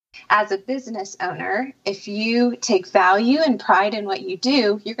as a business owner, if you take value and pride in what you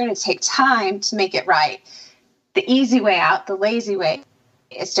do, you're going to take time to make it right. The easy way out, the lazy way,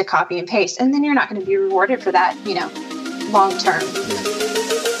 is to copy and paste. And then you're not going to be rewarded for that, long term.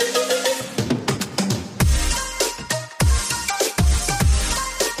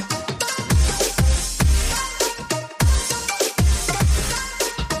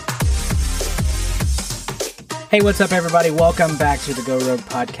 Hey, what's up, everybody? Welcome back to the Go Rogue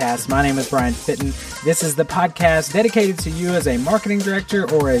Podcast. My name is Brian Fitton. This is the podcast dedicated to you as a marketing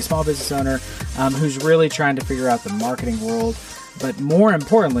director or a small business owner who's really trying to figure out the marketing world, but more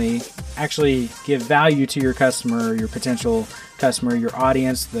importantly, actually give value to your customer, your potential customer, your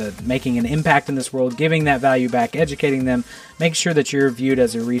audience, making an impact in this world, giving that value back, educating them, make sure that you're viewed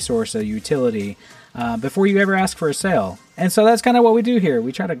as a resource, a utility, before you ever ask for a sale. And so that's kind of what we do here.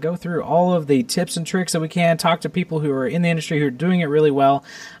 We try to go through all of the tips and tricks that we can, talk to people who are in the industry who are doing it really well.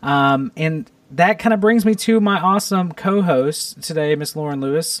 And that kind of brings me to my awesome co-host today, Miss Lauren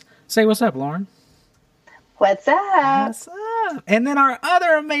Lewis. Say what's up, Lauren. What's up? What's up? And then our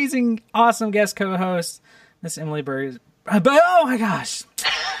other amazing, awesome guest co-host, Miss Emily Burgess. Oh my gosh.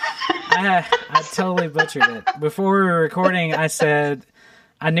 I totally butchered it. Before we were recording, I said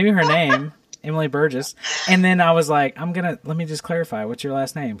I knew her name, Emily Burgess, and then I was like, let me just clarify, what's your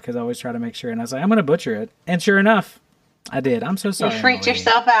last name? Because I always try to make sure, and I was like, I'm going to butcher it. And sure enough, I did. I'm so sorry. You freaked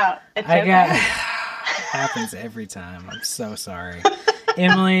yourself out. It's okay. Happens every time. I'm so sorry.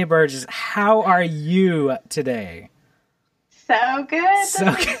 Emily Burgess, how are you today? So good.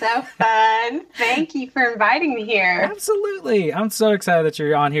 So fun. Thank you for inviting me here. Absolutely. I'm so excited that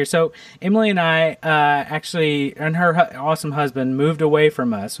you're on here. So Emily and I actually, and her awesome husband, moved away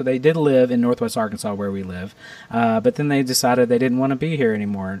from us. So they did live in Northwest Arkansas where we live. But then they decided they didn't want to be here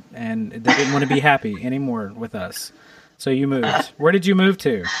anymore. And they didn't want to be happy anymore with us. So you moved. Where did you move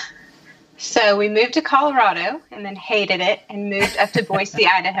to? So we moved to Colorado and then hated it and moved up to Boise,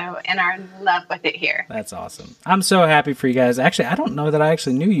 Idaho, and are in love with it here. That's awesome. I'm so happy for you guys. Actually, I don't know that I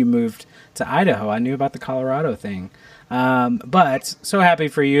actually knew you moved to Idaho. I knew about the Colorado thing. But so happy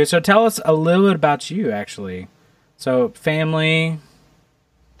for you. So tell us a little bit about you, actually. So family.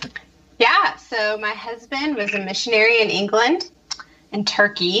 Yeah. So my husband was a missionary in England and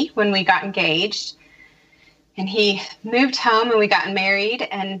Turkey when we got engaged. And he moved home and we got married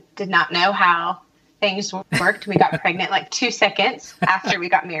and did not know how things worked. We got pregnant like 2 seconds after we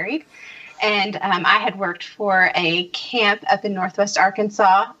got married. And I had worked for a camp up in Northwest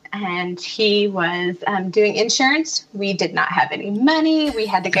Arkansas, and he was doing insurance. We did not have any money. We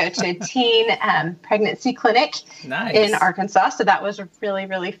had to go to a teen pregnancy clinic in Arkansas. So that was really,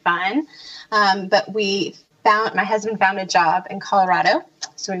 really fun. But my husband found a job in Colorado.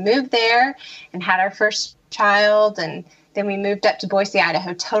 So we moved there and had our first child, and then we moved up to Boise,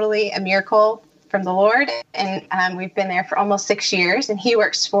 Idaho. Totally a miracle from the Lord, and we've been there for almost 6 years. And he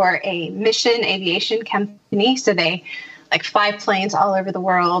works for a mission aviation company, so they fly planes all over the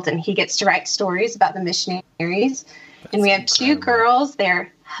world, and he gets to write stories about the missionaries. And we have incredible 2 girls.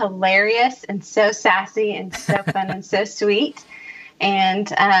 They're hilarious and so sassy and so fun and so sweet. And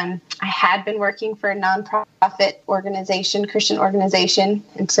I had been working for a nonprofit organization, Christian organization,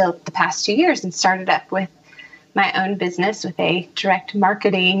 until the past 2 years, and started up with my own business with a direct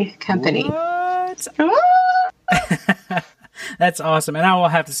marketing company. What? That's awesome. And I will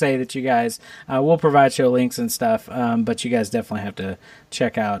have to say that you guys, we'll provide show links and stuff, but you guys definitely have to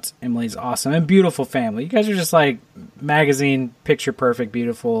check out Emily's awesome and beautiful family. You guys are just like magazine, picture perfect,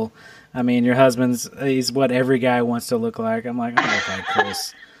 beautiful. I mean, your husband's, he's what every guy wants to look like. I'm like, I look like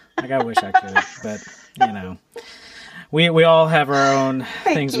Chris. I wish I could, but we all have our own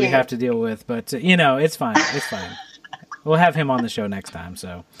things we have to deal with, but it's fine. It's fine. We'll have him on the show next time.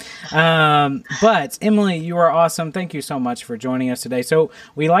 So, but Emily, you are awesome. Thank you so much for joining us today. So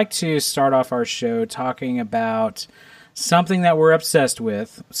we like to start off our show talking about something that we're obsessed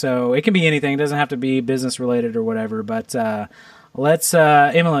with. So it can be anything. It doesn't have to be business related or whatever, but, Lauren, let's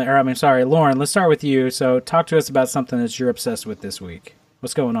start with you. So talk to us about something that you're obsessed with this week.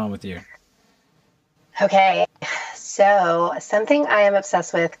 What's going on with you? Okay. So something I am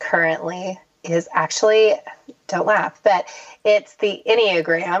obsessed with currently is actually, don't laugh, but it's the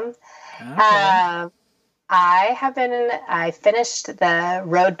Enneagram. Okay. I finished The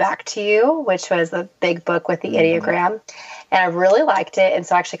Road Back to You, which was a big book with the Enneagram, and I really liked it. And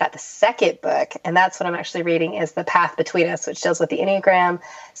so I actually got the second book, and that's what I'm actually reading, is The Path Between Us, which deals with the Enneagram,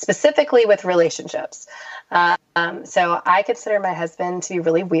 specifically with relationships. So I consider my husband to be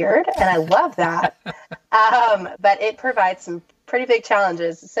really weird, and I love that. But it provides some pretty big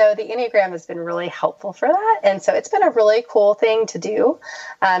challenges. So the Enneagram has been really helpful for that. And so it's been a really cool thing to do.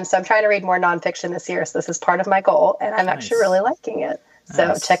 So I'm trying to read more nonfiction this year. So this is part of my goal, and I'm actually really liking it.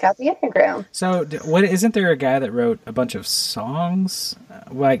 So check out the Enneagram. So what, isn't there a guy that wrote a bunch of songs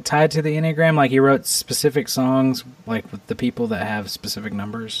like tied to the Enneagram? Like he wrote specific songs like with the people that have specific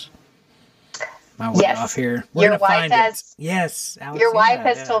numbers? Am I way off here? Your wife has, yes, your wife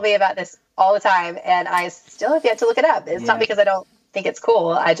has told me about this all the time, and I still have yet to look it up. It's not because I don't think it's cool.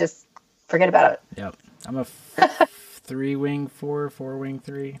 I just forget about it. Yep. I'm a 3-wing 4, 4-wing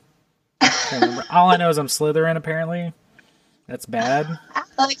 3. Can't remember. All I know is I'm Slytherin, apparently. That's bad.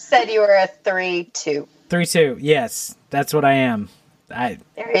 Alex said you were a 3-2. 3-2. Yes, that's what I am. There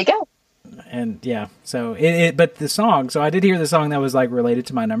you go. And yeah, so but the song, so I did hear the song that was like related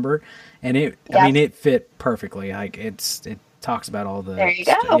to my number, and I mean, it fit perfectly. Like it talks about all the, there you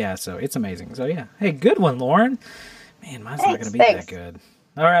go. Yeah, so it's amazing. So yeah, hey, good one, Lauren. Man, mine's not going to be that good.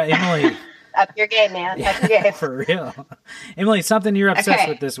 All right, Emily. Up your game, man. Up your game. For real. Emily, something you're obsessed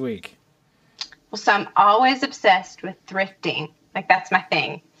with this week. Well, so I'm always obsessed with thrifting. Like that's my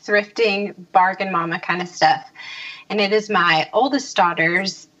thing. Thrifting, bargain mama kind of stuff. And it is my oldest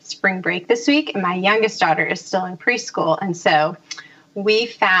daughter's spring break this week, and my youngest daughter is still in preschool. And so we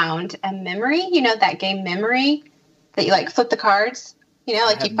found a memory, that game Memory that you like flip the cards,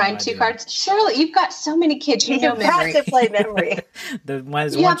 like you find two cards. Shirley, you've got so many kids, you know Memory. Have to play Memory.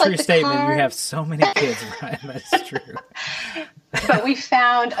 One true statement, you have so many kids, Ryan. That's true. But we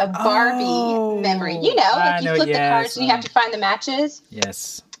found a Barbie Memory. You flip the cards and you have to find the matches.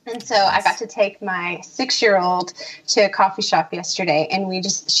 Yes. And so I got to take my 6-year-old to a coffee shop yesterday, and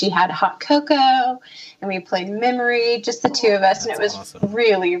she had hot cocoa, and we played Memory, just the two of us, and it was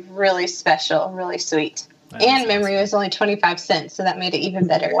really, really special, really sweet. And Memory was only 25 cents, so that made it even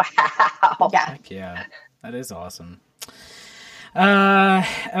better. Wow. Yeah. Heck yeah. That is awesome.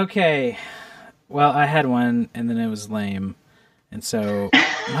 Okay. Well, I had one, and then it was lame. And so,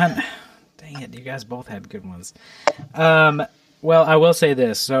 dang it, you guys both had good ones. Well, I will say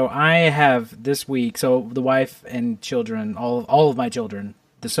this. So I have this week, so the wife and children, all of my children,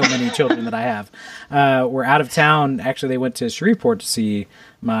 there's so many children that I have, were out of town. Actually, they went to Shreveport to see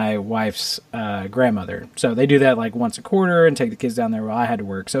my wife's grandmother. So they do that like once a quarter and take the kids down there while I had to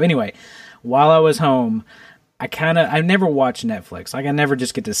work. So anyway, while I was home, I never watch Netflix. Like I never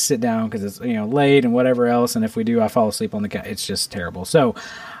just get to sit down because it's, late and whatever else. And if we do, I fall asleep on the couch. It's just terrible. So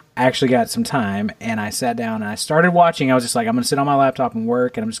I actually got some time, and I sat down and I started watching. I was just like, I'm going to sit on my laptop and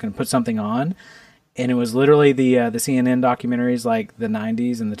work, and I'm just going to put something on. And it was literally the CNN documentaries, like the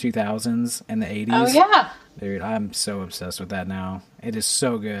 90s and the 2000s and the 80s. Oh, yeah. Dude, I'm so obsessed with that now. It is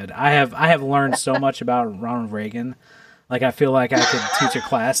so good. I have learned so much about Ronald Reagan. Like, I feel like I could teach a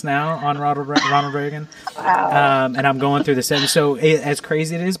class now on Ronald Reagan. Wow. And I'm going through the same. So, as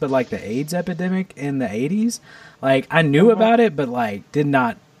crazy it is, but like the AIDS epidemic in the 80s, like, I knew about it, but like, did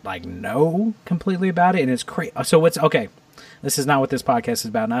not know completely about it. And it's crazy. So, okay. This is not what this podcast is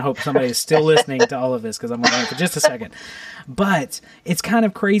about, and I hope somebody is still listening to all of this because I'm going to for just a second. But it's kind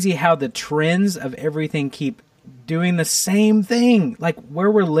of crazy how the trends of everything keep doing the same thing. Like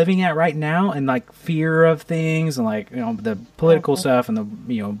where we're living at right now, and like fear of things, and like the political stuff, and the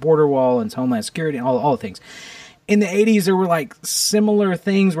border wall and Homeland Security, and all the things. In the 80s, there were like similar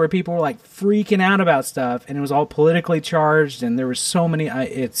things where people were like freaking out about stuff, and it was all politically charged, and there were so many.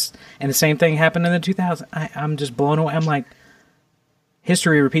 And the same thing happened in the 2000s. I'm just blown away. I'm like.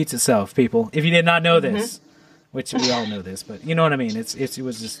 History repeats itself, people. If you did not know this, which we all know this, but you know what I mean. It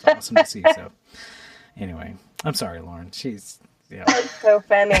was just awesome to see. So, anyway, I'm sorry, Lauren. That's so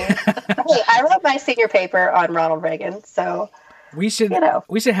funny. Hey, I wrote my senior paper on Ronald Reagan, so we should have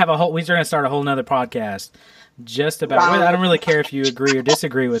we're going to start a whole nother podcast just about. I don't really care if you agree or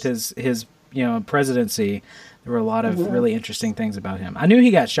disagree with his presidency. There were a lot of really interesting things about him. I knew he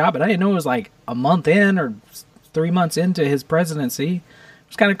got shot, but I didn't know it was like a month in or 3 months into his presidency. It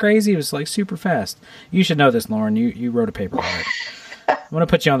was kind of crazy. It was like super fast. You should know this, Lauren. You wrote a paper on it. I'm going to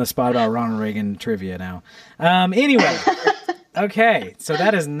put you on the spot about Ronald Reagan trivia now. Anyway, okay. So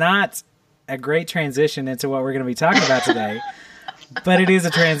that is not a great transition into what we're going to be talking about today, but it is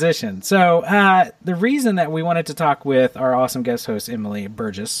a transition. So the reason that we wanted to talk with our awesome guest host, Emily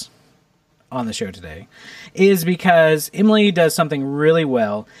Burgess, on the show today is because Emily does something really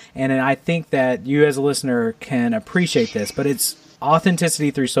well, and I think that you as a listener can appreciate this, but it's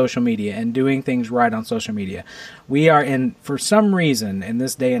authenticity through social media and doing things right on social media. We are for some reason in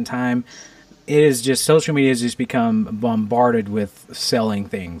this day and time, it is just social media has just become bombarded with selling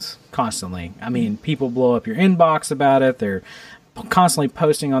things constantly. I mean, people blow up your inbox about it. They're constantly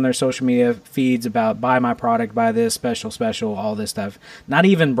posting on their social media feeds about buy my product, buy this, special, all this stuff. Not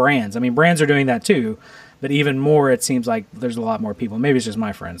even brands. I mean, brands are doing that too, but even more, it seems like there's a lot more people. Maybe it's just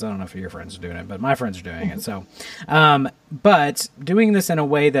my friends. I don't know if your friends are doing it, but my friends are doing it. So, but doing this in a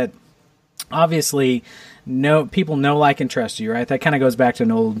way that obviously people know, like, and trust you, right? That kind of goes back to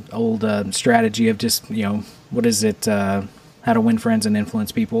an old strategy of just, what is it? How to Win Friends and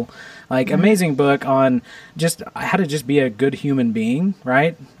Influence People. Like, amazing book on just how to just be a good human being,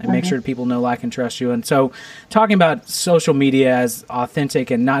 right? And make sure people know, like, and trust you. And so talking about social media as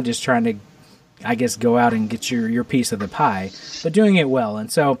authentic and not just trying to, I guess, go out and get your piece of the pie, but doing it well.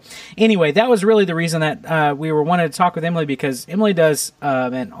 And so anyway, that was really the reason that we wanted to talk with Emily, because Emily does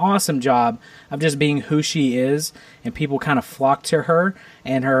an awesome job of just being who she is, and people kind of flock to her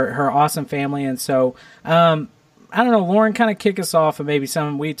and her awesome family. And so, I don't know, Lauren, kind of kick us off, and maybe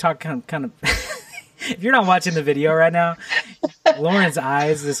we talk kind of if you're not watching the video right now, Lauren's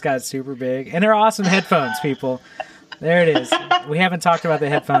eyes just got super big, and they're awesome headphones, people. There it is. We haven't talked about the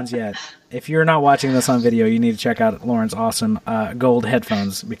headphones yet. If you're not watching this on video, you need to check out Lauren's awesome gold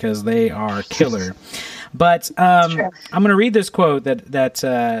headphones, because they are killer. But I'm going to read this quote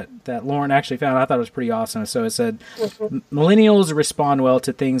that Lauren actually found. I thought it was pretty awesome. So it said, "Millennials respond well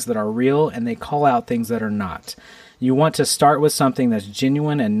to things that are real, and they call out things that are not. You want to start with something that's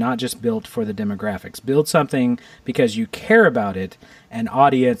genuine and not just built for the demographics. Build something because you care about it, and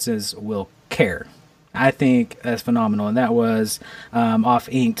audiences will care." I think that's phenomenal. And that was off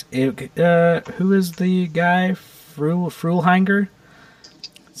Inked. Who is the guy? Frulhanger?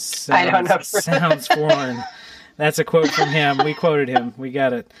 I don't know. Sounds foreign. That's a quote from him. We quoted him. We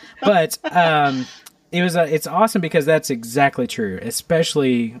got it. But it's awesome, because that's exactly true.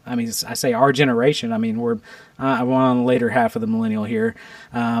 Especially, I mean, I say our generation. I mean, we're on the later half of the millennial here.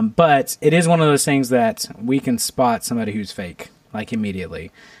 But it is one of those things that we can spot somebody who's fake, like,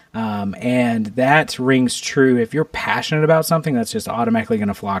 immediately. And that rings true. If you're passionate about something, that's just automatically going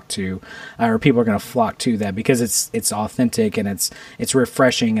to flock to, or people are going to flock to that, because it's authentic, and it's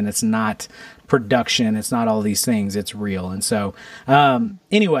refreshing, and it's not production. It's not all these things. It's real. And so,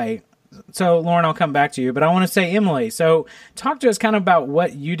 anyway, so Lauren, I'll come back to you, but I want to say, Emily, so talk to us kind of about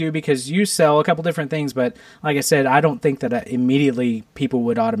what you do, because you sell a couple different things, but like I said, I don't think that immediately people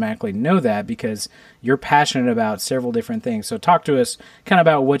would automatically know that, because you're passionate about several different things. So talk to us kind of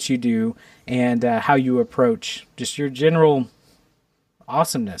about what you do and how you approach just your general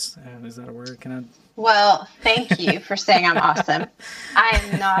awesomeness. Is that a word? Well, thank you for saying I'm awesome. I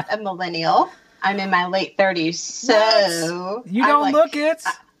am not a millennial. I'm in my late 30s, so what? You don't look it.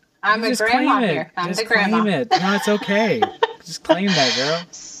 I'm a grandma here. I'm the grandma. Claim it. No, it's okay. Just claim that, girl.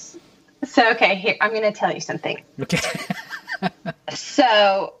 So, okay, here, I'm going to tell you something. Okay.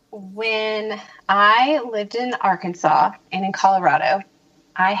 So, when I lived in Arkansas and in Colorado,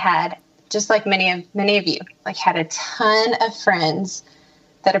 I had, just like many of you, like, had a ton of friends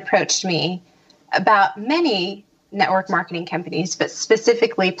that approached me about many network marketing companies, but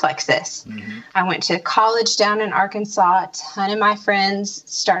specifically Plexus. Mm-hmm. I went to college down in Arkansas. A ton of my friends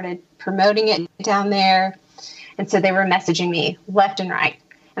started promoting it down there. And so they were messaging me left and right.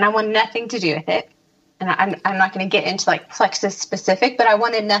 And I wanted nothing to do with it. And I'm not going to get into, like, Plexus specific, but I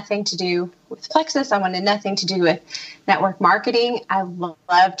wanted nothing to do with Plexus. I wanted nothing to do with network marketing. I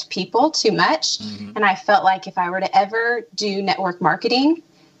loved people too much. Mm-hmm. And I felt like if I were to ever do network marketing,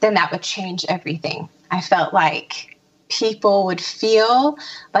 then that would change everything. I felt like people would feel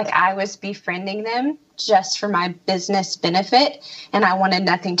like I was befriending them just for my business benefit, and I wanted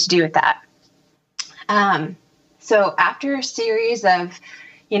nothing to do with that. So after a series of,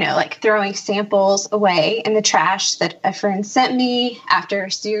 like, throwing samples away in the trash that a friend sent me, after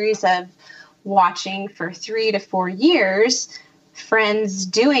a series of watching for 3 to 4 years, friends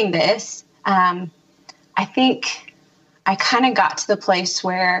doing this, I think I kind of got to the place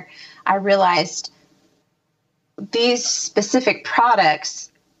where I realized these specific products,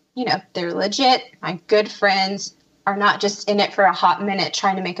 they're legit. My good friends are not just in it for a hot minute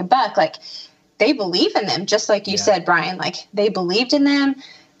trying to make a buck. Like, they believe in them, just like you said, Brian. Like, they believed in them.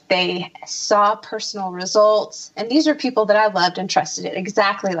 They saw personal results. And these are people that I loved and trusted, it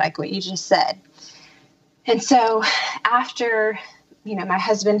exactly like what you just said. And so after, my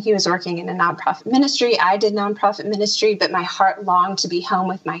husband, he was working in a nonprofit ministry. I did nonprofit ministry, but my heart longed to be home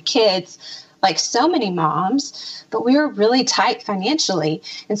with my kids, like so many moms, but we were really tight financially.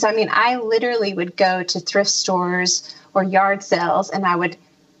 And so, I literally would go to thrift stores or yard sales, and I would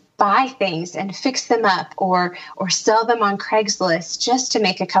buy things and fix them up or sell them on Craigslist just to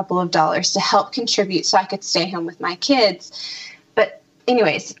make a couple of dollars to help contribute so I could stay home with my kids. But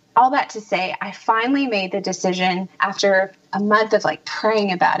anyways, all that to say, I finally made the decision after a month of like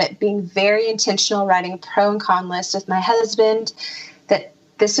praying about it, being very intentional, writing a pro and con list with my husband, that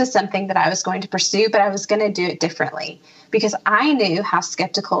this was something that I was going to pursue, but I was going to do it differently because I knew how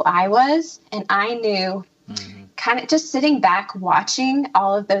skeptical I was. And I knew kind of just sitting back, watching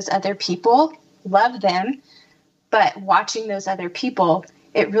all of those other people, love them, but watching those other people,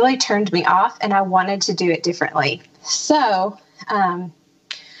 it really turned me off and I wanted to do it differently. So,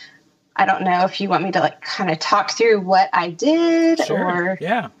 I don't know if you want me to like kind of talk through what I did or.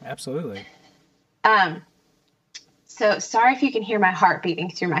 Yeah, absolutely. So sorry if you can hear my heart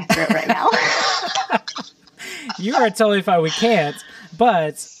beating through my throat right now. You are totally fine. We can't, but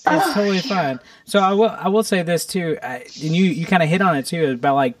it's totally fine. So I will say this too, and you kind of hit on it too,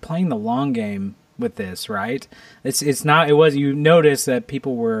 about like playing the long game with this, right? You notice that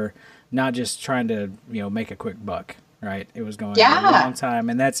people were not just trying to, make a quick buck, right? It was going a long time.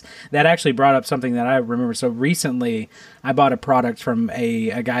 And that actually brought up something that I remember. So recently I bought a product from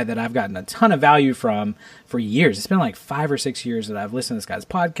a guy that I've gotten a ton of value from for years. It's been like 5 or 6 years that I've listened to this guy's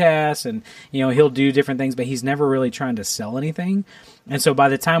podcast, and, he'll do different things, but he's never really trying to sell anything. And so by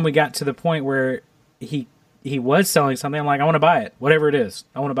the time we got to the point where he was selling something, I'm like, I want to buy it. Whatever it is,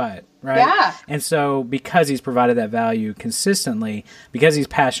 I want to buy it. Right. Yeah. And so because he's provided that value consistently, because he's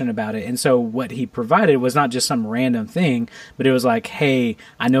passionate about it. And so what he provided was not just some random thing, but it was like, hey,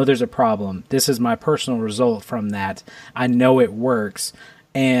 I know there's a problem. This is my personal result from that. I know it works.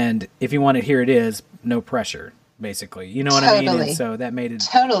 And if you want it, here it is. No pressure, basically. You know what I mean? And so that made it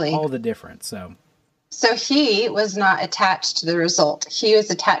all the difference. So he was not attached to the result. He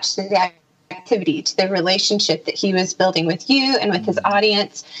was attached to the activity, to the relationship that he was building with you and with his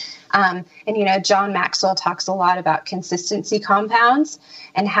audience. And, John Maxwell talks a lot about consistency compounds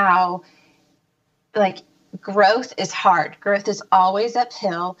and how like growth is hard. Growth is always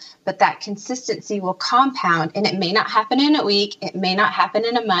uphill, but that consistency will compound, and it may not happen in a week. It may not happen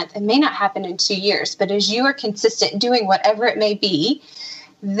in a month. It may not happen in 2 years, but as you are consistent doing whatever it may be,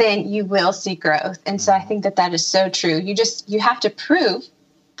 then you will see growth. And so I think that is so true. You have to prove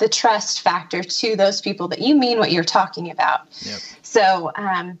the trust factor to those people that you mean what you're talking about. Yep. So,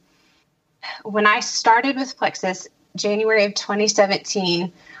 when I started with Plexus, January of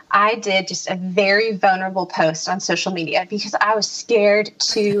 2017, I did just a very vulnerable post on social media because I was scared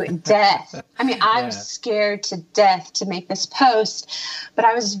to death. I mean, I was scared to death to make this post, but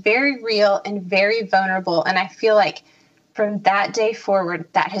I was very real and very vulnerable. And I feel like from that day forward,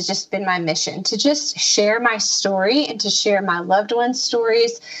 that has just been my mission, to just share my story and to share my loved ones'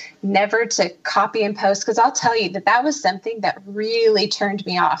 stories, never to copy and post. Because I'll tell you that was something that really turned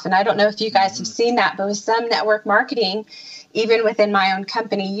me off. And I don't know if you guys have seen that, but with some network marketing, even within my own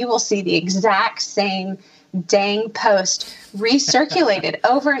company, you will see the exact same dang post recirculated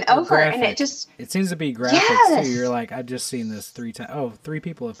over and over. Graphic. And it seems to be graphics too. You're like, I've just seen this 3 times. Oh, 3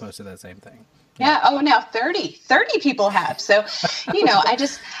 people have posted that same thing. Yeah. Oh, now 30 people have. So,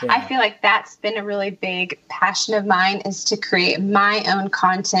 I feel like that's been a really big passion of mine, is to create my own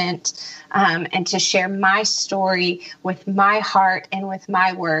content and to share my story with my heart and with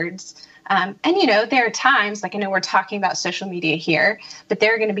my words. And there are times, like I know we're talking about social media here, but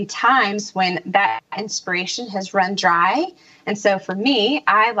there are going to be times when that inspiration has run dry. And so for me,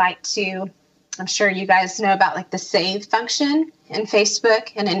 I like to, I'm sure you guys know about like the save function in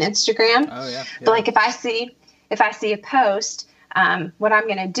Facebook and in Instagram. Oh yeah. But like if I see a post, what I'm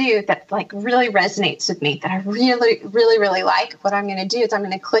going to do that like really resonates with me, that I really, really, really like, what I'm going to do is I'm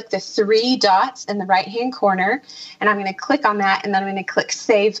going to click the 3 dots in the right-hand corner, and I'm going to click on that, and then I'm going to click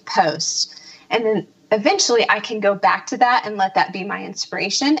Save Post. And then eventually I can go back to that and let that be my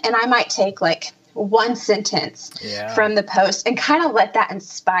inspiration. And I might take like one sentence from the post and kind of let that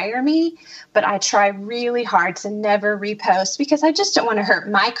inspire me. But I try really hard to never repost because I just don't want to hurt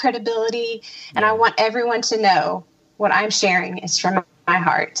my credibility. And I want everyone to know what I'm sharing is from my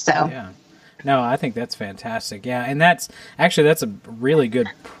heart. So, no, I think that's fantastic. Yeah. And that's a really good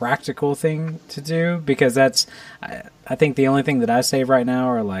practical thing to do, because I think the only thing that I save right now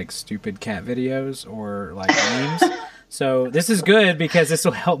are like stupid cat videos or like memes. So this is good because this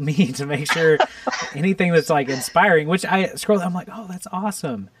will help me to make sure anything that's like inspiring, which I scroll, I'm like, oh, that's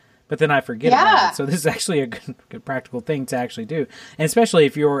awesome. But then I forget about it. So this is actually a good practical thing to actually do. And especially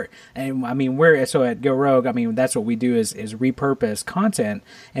if so at Go Rogue, I mean, that's what we do is repurpose content.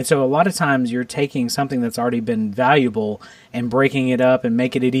 And so a lot of times you're taking something that's already been valuable and breaking it up and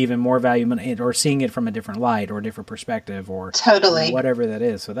making it even more valuable, or seeing it from a different light or a different perspective, or whatever that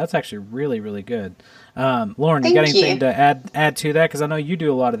is. So that's actually really, really good. Lauren, you got anything to add to that? Because I know you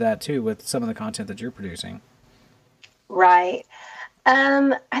do a lot of that too with some of the content that you're producing. Right.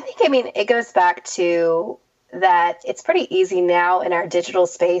 I think, it goes back to that it's pretty easy now in our digital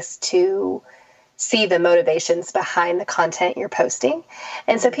space to see the motivations behind the content you're posting.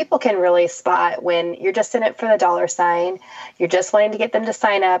 And so people can really spot when you're just in it for the dollar sign, you're just wanting to get them to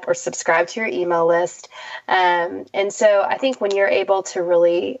sign up or subscribe to your email list. And so I think when you're able to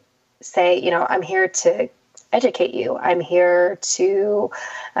really say, you know, I'm here to educate you, I'm here to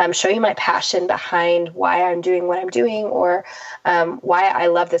show you my passion behind why I'm doing what I'm doing, or why I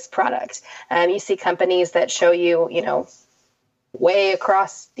love this product. You see companies that show you, you know, way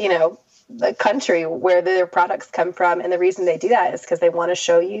across, you know, the country where their products come from. And the reason they do that is because they want to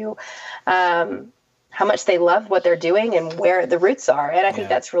show you how much they love what they're doing and where the roots are. And I think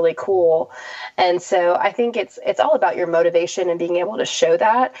that's really cool. And so I think it's all about your motivation and being able to show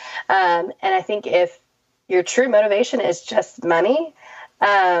that. And I think if your true motivation is just money,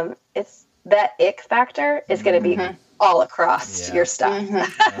 it's that ick factor is going to be all across your stuff.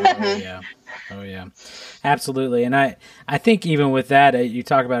 Oh yeah, absolutely. And I think even with that, you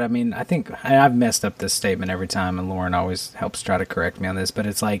talk about, I mean, I think I've messed up this statement every time, and Lauren always helps try to correct me on this, but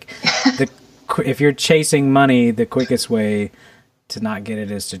it's like, if you're chasing money, the quickest way to not get it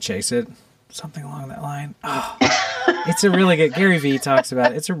is to chase it. Something along that line. Oh, it's a really good, Gary Vee talks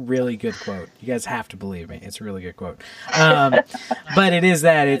about it. It's a really good quote. You guys have to believe me. It's a really good quote. But it is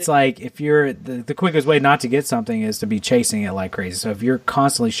that, it's like, if you're, the quickest way not to get something is to be chasing it like crazy. So if you're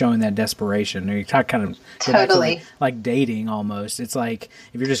constantly showing that desperation, or you kind of totally like dating almost, it's like,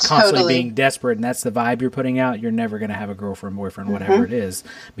 if you're just constantly being desperate and that's the vibe you're putting out, you're never going to have a girlfriend, boyfriend, whatever it is,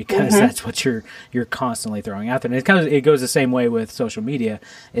 because that's what you're constantly throwing out there. And it goes the same way with social media.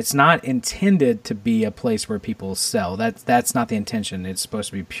 It's not intended to be a place where people sell. That's not the intention. It's supposed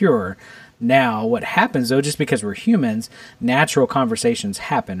to be pure. Now, what happens, though, just because we're humans, natural conversations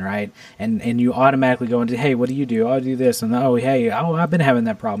happen, right? And you automatically go into, hey, what do you do? Oh, I do this. And, oh, hey, I've been having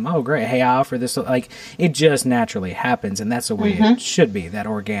that problem. Oh, great. Hey, I offer this. Like, it just naturally happens, and that's the way it should be, that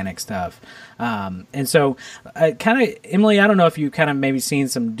organic stuff. And so, kind of, Emily, I don't know if you kind of maybe seen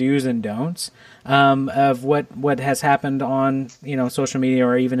some do's and don'ts of what has happened on, you know, social media,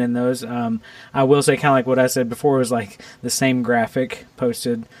 or even in those. I will say, kind of like what I said before, was like the same graphic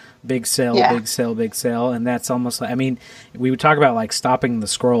posted, big sale, big sale, big sale. And that's almost like, I mean, we would talk about like stopping the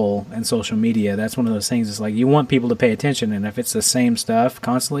scroll in social media. That's one of those things. It's like, you want people to pay attention. And if it's the same stuff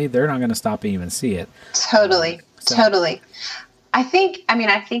constantly, they're not going to stop and even see it. Totally. I think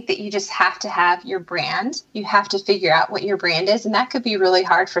that you just have to have your brand. You have to figure out what your brand is. And that could be really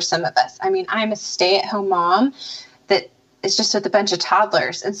hard for some of us. I mean, I'm a stay-at-home mom that is just with a bunch of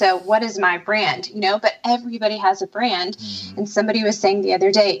toddlers. And so what is my brand? You know, but everybody has a brand. And somebody was saying the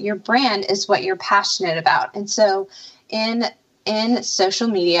other day, your brand is what you're passionate about. And so in social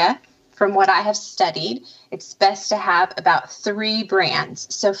media, from what I have studied, it's best to have about 3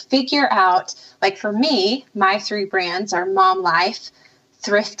 brands. So figure out, like for me, my 3 brands are Mom Life,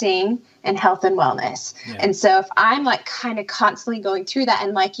 Thrifting, and Health and Wellness. And so if I'm like kind of constantly going through that,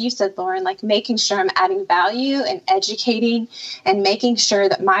 and like you said, Lauren, like making sure I'm adding value and educating and making sure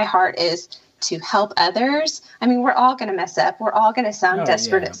that my heart is to help others. I mean, we're all going to mess up. We're all going to sound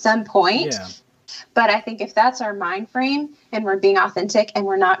desperate at some point. But I think if that's our mind frame and we're being authentic and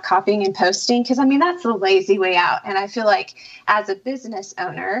we're not copying and posting, because I mean, that's the lazy way out. And I feel like as a business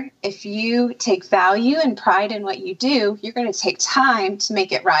owner, if you take value and pride in what you do, you're going to take time to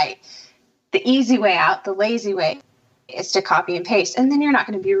make it right. The easy way out, the lazy way, is to copy and paste. And then you're not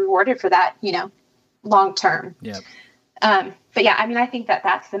going to be rewarded for that, you know, long term. But yeah, I mean, I think that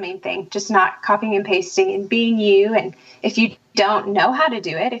that's the main thing, just not copying and pasting and being you. And if you don't know how to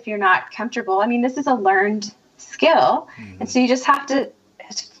do it, if you're not comfortable, I mean, this is a learned skill. And so you just have to,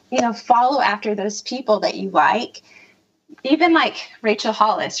 you know, follow after those people that you like. Even like Rachel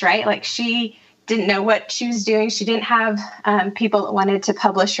Hollis, right? Like she didn't know what she was doing. She didn't have people that wanted to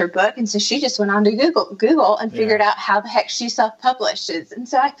publish her book. And so she just went on to Google and figured out how the heck she self-publishes. And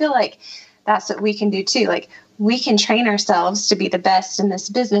so I feel like that's what we can do too. Like, we can train ourselves to be the best in this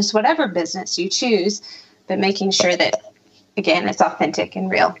business, whatever business you choose, but making sure that, again, it's authentic and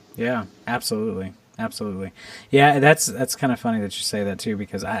real. Yeah, absolutely. Yeah, that's kind of funny that you say that too,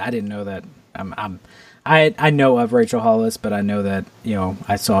 because I didn't know that. I know of Rachel Hollis, but I know that, you know,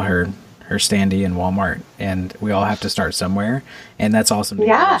 I saw her standee in Walmart, and we all have to start somewhere, and that's awesome to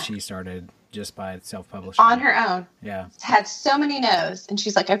hear that she started just by self-publishing. On her own. Yeah. Had so many no's. And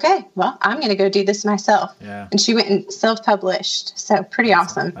she's like, okay, well, I'm going to go do this myself. Yeah. And she went and self-published. So pretty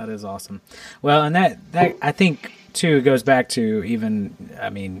awesome. That is awesome. Well, and that I think, too, goes back to even, I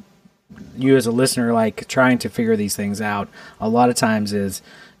mean, you as a listener, like trying to figure these things out a lot of times is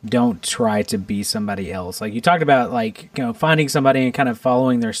don't try to be somebody else. Like you talked about, like, you know, finding somebody and kind of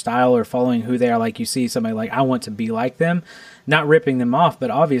following their style or following who they are. Like you see somebody like, I want to be like them, not ripping them off, but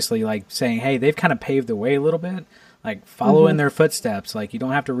obviously like saying, hey, they've kind of paved the way a little bit. Like follow in their footsteps. Like you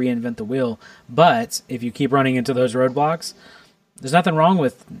don't have to reinvent the wheel, but if you keep running into those roadblocks, there's nothing wrong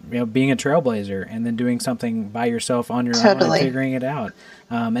with, you know, being a trailblazer and then doing something by yourself on your own and figuring it out.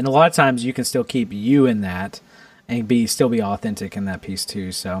 And a lot of times you can still keep you in that and still be authentic in that piece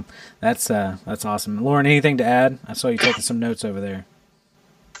too. So that's awesome. Lauren, anything to add? I saw you taking some notes over there.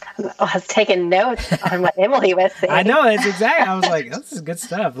 I was taking notes on what Emily was saying. I know, that's exactly. I was like, this is good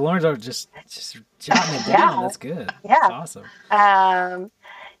stuff. Lauren's are just jotting it down. Yeah. That's good. Yeah. That's awesome.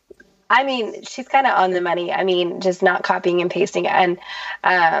 I mean, she's kind of on the money. I mean, just not copying and pasting. And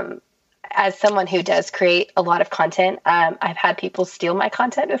as someone who does create a lot of content, I've had people steal my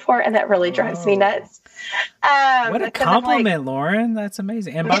content before, and that really drives me nuts. What a compliment, Lauren. That's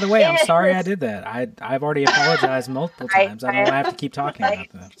amazing. And by the way, I'm sorry I did that. I've already apologized multiple times. I don't have to keep talking about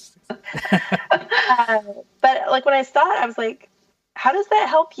that. But like when I saw it, I was like, how does that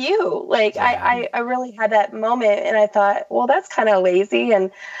help you? Like, yeah. I really had that moment, and I thought, well, that's kind of lazy.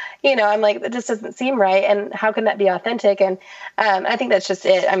 And, you know, I'm like, that just doesn't seem right. And how can that be authentic? And I think that's just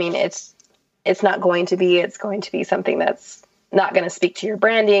it. I mean, it's not going to be, it's going to be something that's not going to speak to your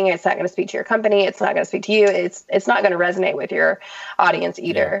branding. It's not going to speak to your company. It's not going to speak to you. It's not going to resonate with your audience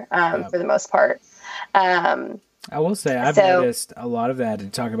either, for the most part. I will say I've noticed a lot of that to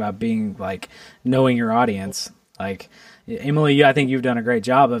talk about being like knowing your audience. Like Emily, I think you've done a great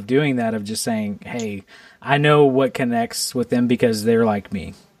job of doing that, of just saying, hey, I know what connects with them because they're like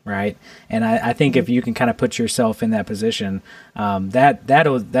me. Right. And I think if you can kind of put yourself in that position,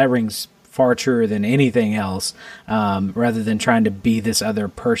 that rings far truer than anything else, rather than trying to be this other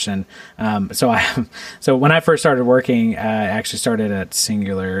person. So when I first started working, I actually started at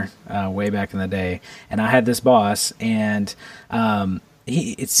Singular way back in the day, and I had this boss, and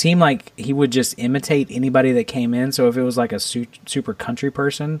it seemed like he would just imitate anybody that came in. So if it was like a super country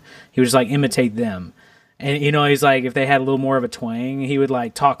person, he would just like imitate them. And, you know, he's like, if they had a little more of a twang, he would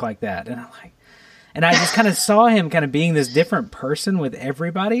like talk like that. And I'm like, and I just kind of saw him kind of being this different person with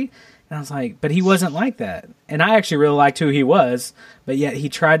everybody. And I was like, but he wasn't like that. And I actually really liked who he was, but yet he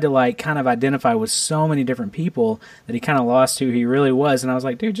tried to like kind of identify with so many different people that he kind of lost who he really was. And I was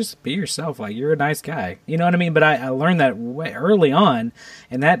like, dude, just be yourself. Like, you're a nice guy. You know what I mean? But I learned that way early on,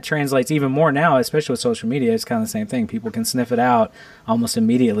 and that translates even more now, especially with social media. It's kind of the same thing. People can sniff it out almost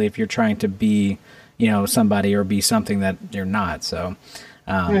immediately if you're trying to be, you know, somebody or be something that you're not. So,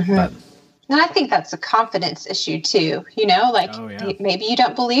 but. And I think that's a confidence issue too, you know, like maybe you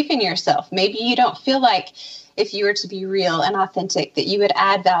don't believe in yourself. Maybe you don't feel like if you were to be real and authentic that you would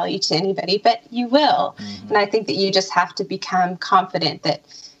add value to anybody, but you will. And I think that you just have to become confident that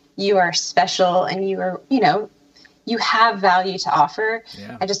you are special and you are, you know, you have value to offer.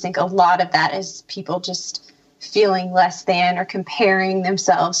 Yeah. I just think a lot of that is people just feeling less than or comparing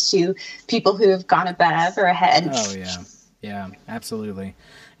themselves to people who have gone above or ahead. Oh, yeah. Yeah, absolutely.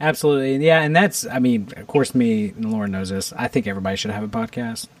 Absolutely. Yeah, and that's, I mean, of course, me and Lauren knows this. I think everybody should have a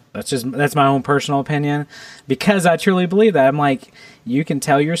podcast. That's my own personal opinion, because I truly believe that. I'm like, you can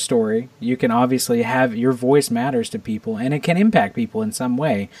tell your story. You can obviously have, your voice matters to people, and it can impact people in some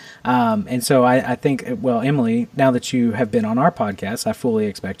way. And so I think, well, Emily, now that you have been on our podcast, I fully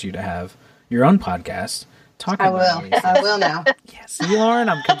expect you to have your own podcast. I will now. Yes. See, Lauren,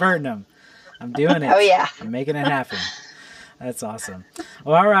 I'm converting them. I'm doing it. Oh, yeah. I'm making it happen. That's awesome.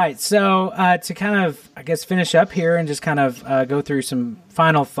 Well, all right. So to kind of, I guess, finish up here and just kind of go through some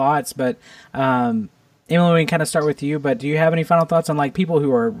final thoughts. But Emily, we can kind of start with you. But do you have any final thoughts on like people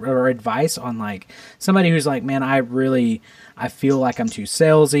who are, or advice on like somebody who's like, man, I feel like I'm too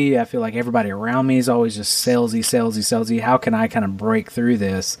salesy. I feel like everybody around me is always just salesy. How can I kind of break through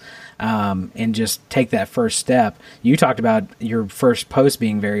this and just take that first step? You talked about your first post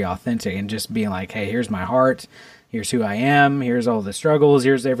being very authentic and just being like, hey, here's my heart. Here's who I am. Here's all the struggles.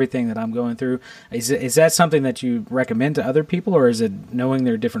 Here's everything that I'm going through. Is that something that you recommend to other people, or is it knowing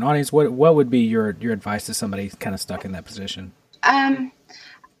their different audience? What would be your advice to somebody kind of stuck in that position? I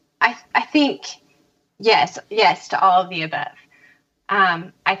think yes to all of the above.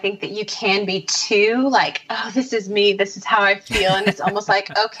 I think that you can be too like, oh, this is me. This is how I feel. And it's almost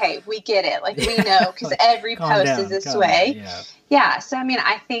like, okay, we get it. Like we know, because every post is this way. Yeah. So, I mean,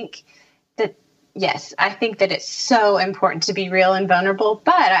 I think that, yes, I think that it's so important to be real and vulnerable,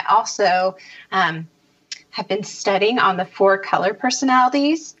 but I also have been studying on the 4 color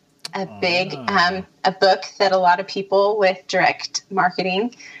personalities, a book that a lot of people with direct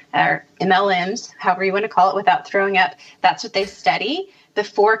marketing or MLMs, however you want to call it without throwing up, that's what they study. the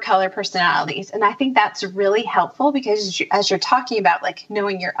 4 color personalities. And I think that's really helpful because as you're talking about like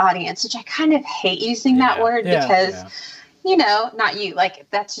knowing your audience, which I kind of hate using that word because, you know, not you, like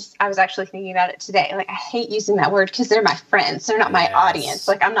that's just, I was actually thinking about it today. Like I hate using that word because they're my friends. They're not my audience.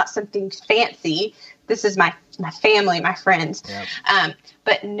 Like I'm not something fancy. This is my family, my friends.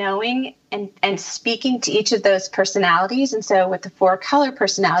 But knowing and speaking to each of those personalities. And so with the 4 color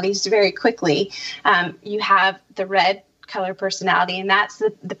personalities, very quickly, you have the red color personality, and that's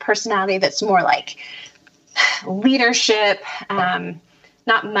the personality that's more like leadership,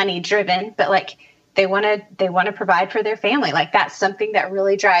 not money driven, but like they want to provide for their family. Like that's something that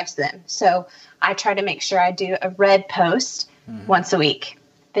really drives them. So I try to make sure I do a red post once a week.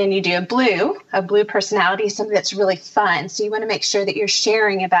 Then you do a blue personality, something that's really fun. So you want to make sure that you're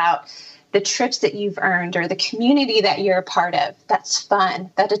sharing about the trips that you've earned or the community that you're a part of. That's fun.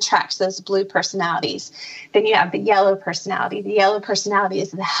 That attracts those blue personalities. Then you have the yellow personality. The yellow personality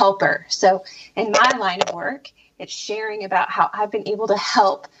is the helper. So in my line of work, it's sharing about how I've been able to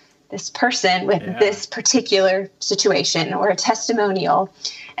help this person with this particular situation or a testimonial.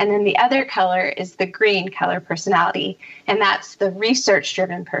 And then the other color is the green color personality, and that's the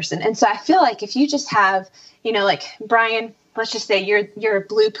research-driven person. And so I feel like if you just have, you know, like Brian, let's just say you're a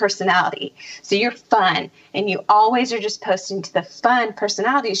blue personality, so you're fun, and you always are just posting to the fun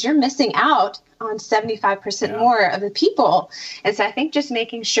personalities, you're missing out on 75% more of the people. And so I think just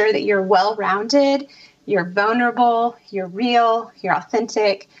making sure that you're well-rounded, you're vulnerable, you're real, you're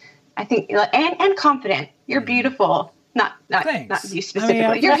authentic, I think, and confident. You're beautiful. Not you specifically.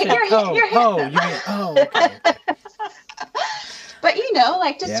 I mean, you're okay. But you know,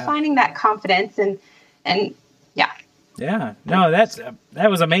 like just finding that confidence and yeah. No, that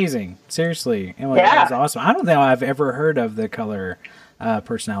was amazing. Seriously, Emily, that was awesome. I don't think I've ever heard of the color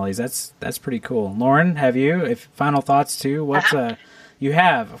personalities. That's pretty cool. Lauren, have you? If final thoughts too? What's you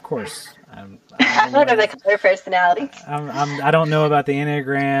have, of course. I don't know the color personality. I don't know about the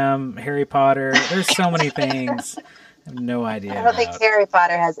Enneagram, Harry Potter. There's so many things. I have no idea. I don't think Harry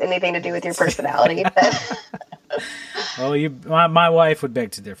Potter has anything to do with your personality. Well, my wife would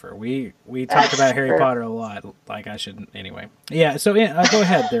beg to differ. We talk about Harry Potter a lot. Like I shouldn't anyway. Yeah. So go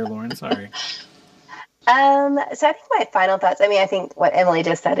ahead there, Lauren. Sorry. So I think my final thoughts. I mean, I think what Emily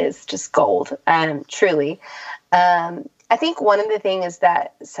just said is just gold. Truly. I think one of the things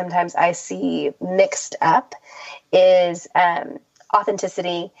that sometimes I see mixed up is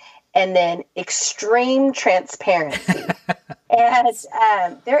authenticity and then extreme transparency. And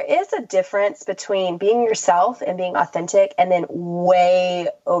there is a difference between being yourself and being authentic and then way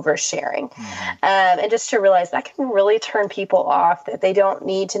oversharing. And just to realize that can really turn people off, that they don't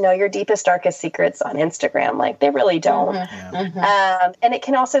need to know your deepest, darkest secrets on Instagram. Like they really don't. And it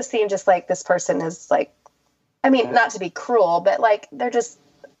can also seem just like this person is like, I mean, not to be cruel, but like they're just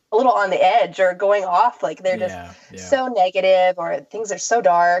a little on the edge or going off. Like they're just so negative, or things are so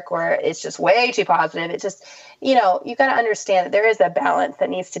dark, or it's just way too positive. It's just, you know, you got to understand that there is a balance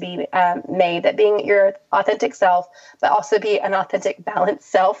that needs to be made, that being your authentic self, but also be an authentic, balanced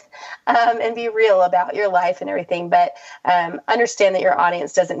self, and be real about your life and everything. But understand that your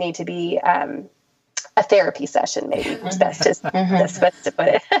audience doesn't need to be a therapy session, maybe is best to put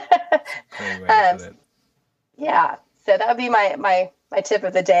it. Great way to put it. Yeah. So that would be my tip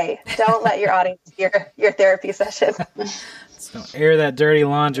of the day. Don't let your audience be your therapy session. Just don't air that dirty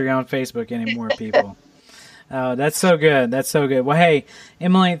laundry on Facebook anymore, people. That's so good. That's so good. Well, hey,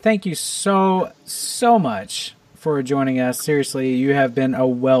 Emily, thank you so much for joining us. Seriously, you have been a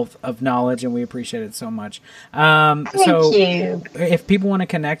wealth of knowledge, and we appreciate it so much. Thank you. If people want to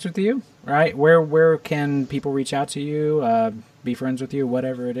connect with you, right, where can people reach out to you, be friends with you,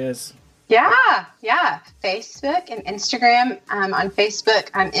 whatever it is? Yeah. Facebook and Instagram. On Facebook,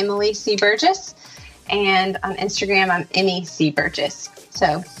 I'm Emily C. Burgess. And on Instagram, I'm Emmy C. Burgess.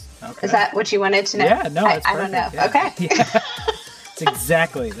 So is that what you wanted to know? Yeah, no, that's I don't know. Yeah. Okay. Yeah.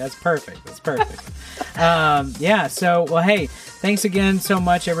 Exactly. That's perfect. So, well, hey, thanks again so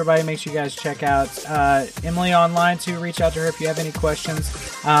much, everybody. Make sure you guys check out Emily online to reach out to her if you have any questions.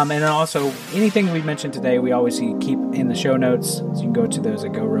 And then also, anything we mentioned today, we always keep in the show notes. So you can go to those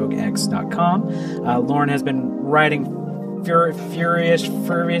at goroguex.com. Lauren has been writing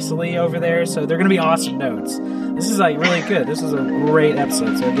furiously over there, so they're going to be awesome notes. This is like really good. This is a great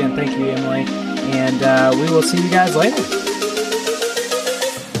episode. So again, thank you, Emily. And we will see you guys later.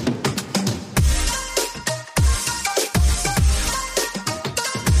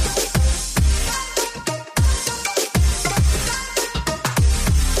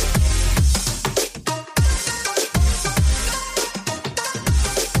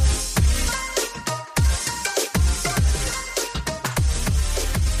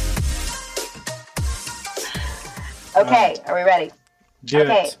 Okay, are we ready? Do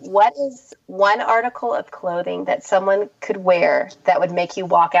it. What is one article of clothing that someone could wear that would make you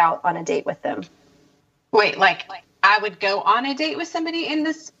walk out on a date with them? Wait, like I would go on a date with somebody in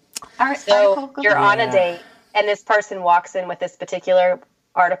this So article? you're on a date, and this person walks in with this particular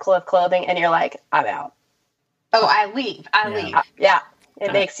article of clothing, and you're like, I'm out. Oh, I leave. I leave. Yeah,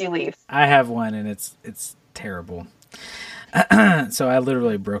 it makes you leave. I have one, and it's terrible. So I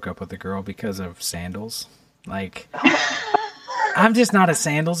literally broke up with a girl because of sandals. Like, I'm just not a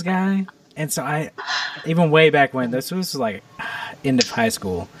sandals guy. And so I, even way back when, this was like end of high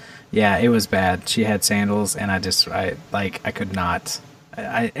school. Yeah, it was bad. She had sandals, and I could not.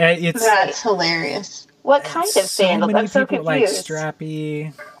 That's hilarious. What kind of sandals? I'm so confused. Like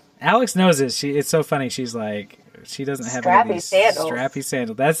strappy. Alex knows this. It's so funny. She's like, she doesn't have any of these strappy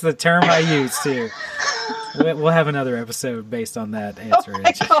sandals. That's the term I use too. We'll have another episode based on that answer.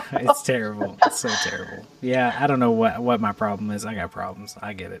 It's terrible. It's so terrible. Yeah, I don't know what my problem is. I got problems.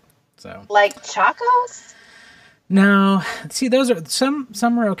 I get it. So like Chacos? No, see, those are some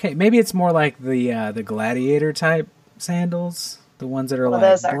are okay. Maybe it's more like the gladiator type sandals, the ones that are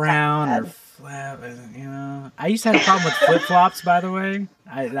like brown or flat. You know, I used to have a problem with flip flops. By the way,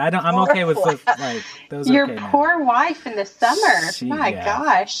 I'm okay with those. Your okay poor wife in the summer. My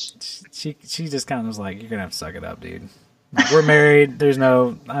gosh. She just kind of was like, "You're gonna have to suck it up, dude. Like, we're married. There's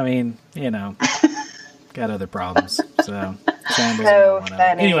no. I mean, you know, got other problems. So sandals. So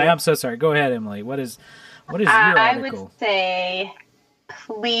funny. Anyway, I'm so sorry. Go ahead, Emily. What is your article? I would say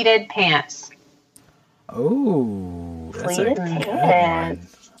pleated pants. Oh, that's pleated a good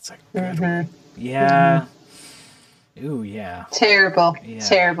pants. one. That's a good one. Yeah. Ooh, yeah. Terrible. Yeah.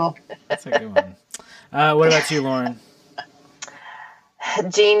 Terrible. That's a good one. What about you, Lauren?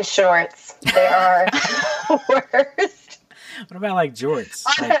 Jean shorts. They are worst. What about like jorts?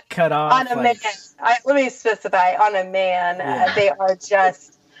 Like cut off? On a man. Let me specify. On a man, they are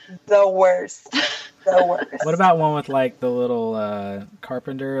just the worst. The worst. What about one with like the little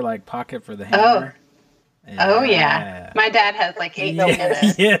carpenter like pocket for the hammer? Oh yeah. My dad has like 8 million.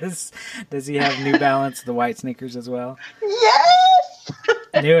 Yes. Does he have New Balance, the white sneakers as well? Yes.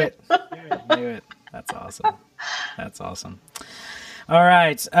 Knew it. That's awesome. All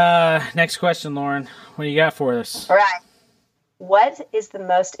right. Next question, Lauren. What do you got for us? All right. What is the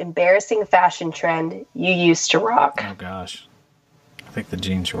most embarrassing fashion trend you used to rock? Oh gosh. I think the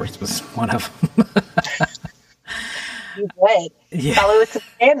jean shorts was one of them. You would. Yeah. Probably with some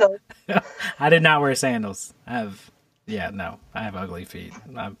sandals. I did not wear sandals. I have ugly feet.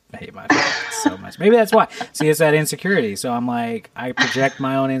 I hate my feet so much. Maybe that's why. See, it's that insecurity. So I'm like, I project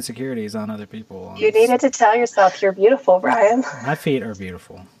my own insecurities on other people. You needed to tell yourself you're beautiful, Brian. My feet are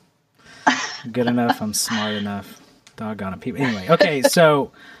beautiful. I'm good enough. I'm smart enough. Doggone it, people. Anyway, okay.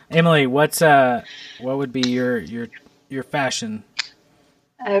 So, Emily, what would be your fashion?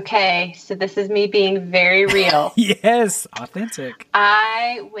 Okay, so this is me being very real. Yes, authentic.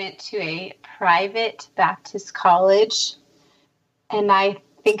 I went to a private Baptist college, and I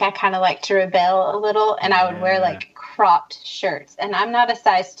think I kind of like to rebel a little, and I would wear like cropped shirts, and I'm not a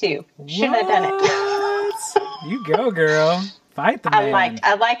size 2. Shouldn't have done it. You go, girl. Fight the man.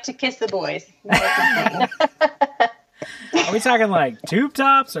 I like to kiss the boys. Are we talking like tube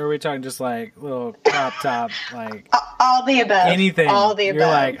tops, or are we talking just like little crop top, like all the above? Anything. All the above. You're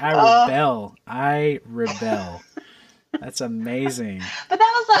like, I rebel. That's amazing. But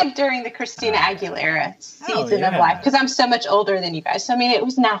that was like during the Christina Aguilera season of life, because I'm so much older than you guys. So I mean, it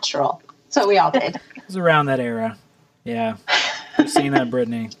was natural. That's what we all did. It was around that era. Yeah, Christina,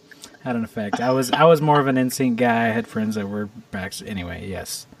 Britney had an effect. I was more of an NSYNC guy. I had friends that were back. Anyway,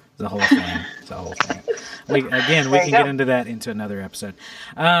 yes. The whole thing. We can get into that into another episode.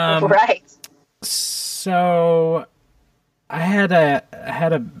 Right. So I had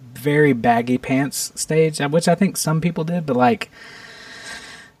a very baggy pants stage, which I think some people did, but like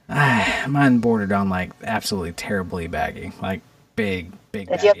mine bordered on like absolutely terribly baggy, like big.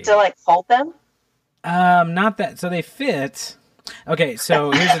 Did you have to like fold them? Not that. So they fit. Okay, so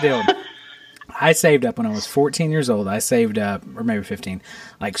here's the deal. I saved up when I was 14 years old. I saved up, or maybe 15,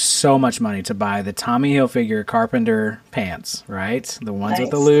 like so much money to buy the Tommy Hilfiger Carpenter pants, right? The ones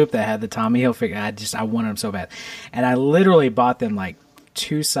with the loop that had the Tommy Hilfiger. I wanted them so bad. And I literally bought them like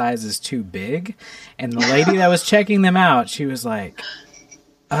 2 sizes too big. And the lady that was checking them out, she was like,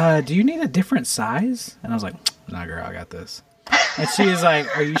 do you need a different size? And I was like, nah, girl, I got this. And she was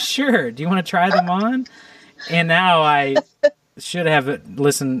like, are you sure? Do you want to try them on? And now I should have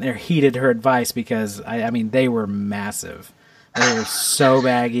listened or heeded her advice, because I mean they were massive. They were so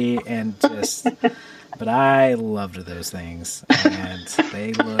baggy and just. But But I loved those things, and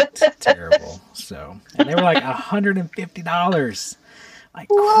they looked terrible. So, and they were like $150, like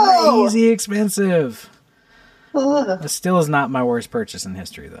Whoa. crazy expensive. Ugh. It still is not my worst purchase in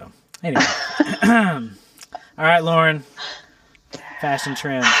history, though. Anyway, all right, Lauren, fashion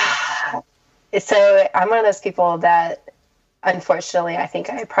trend. So I'm one of those people that, unfortunately, I think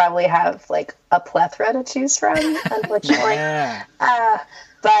I probably have like a plethora to choose from, unfortunately. Yeah.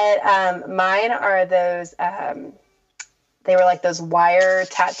 But mine are those, they were like those wire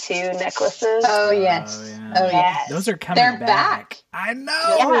tattoo necklaces. Oh, yes. Oh, yeah. Oh, yes. Those are coming They're back. I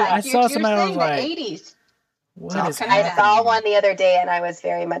know. Yeah. I saw You're somebody. I was saying like, the 80s. "What all is coming I back. saw one the other day and I was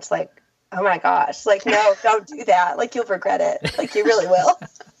very much like, oh my gosh, like, no, don't do that. Like, you'll regret it. Like, you really will.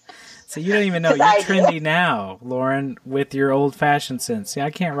 So you don't even know. You're 'Cause I do. trendy now, Lauren, with your old-fashioned sense. See, I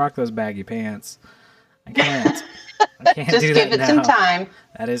can't rock those baggy pants. I can't. I can't Just do give that it now. some time.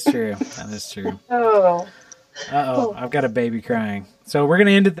 That is true. That is true. Oh. Uh-oh. I've got a baby crying. So we're going to end it there.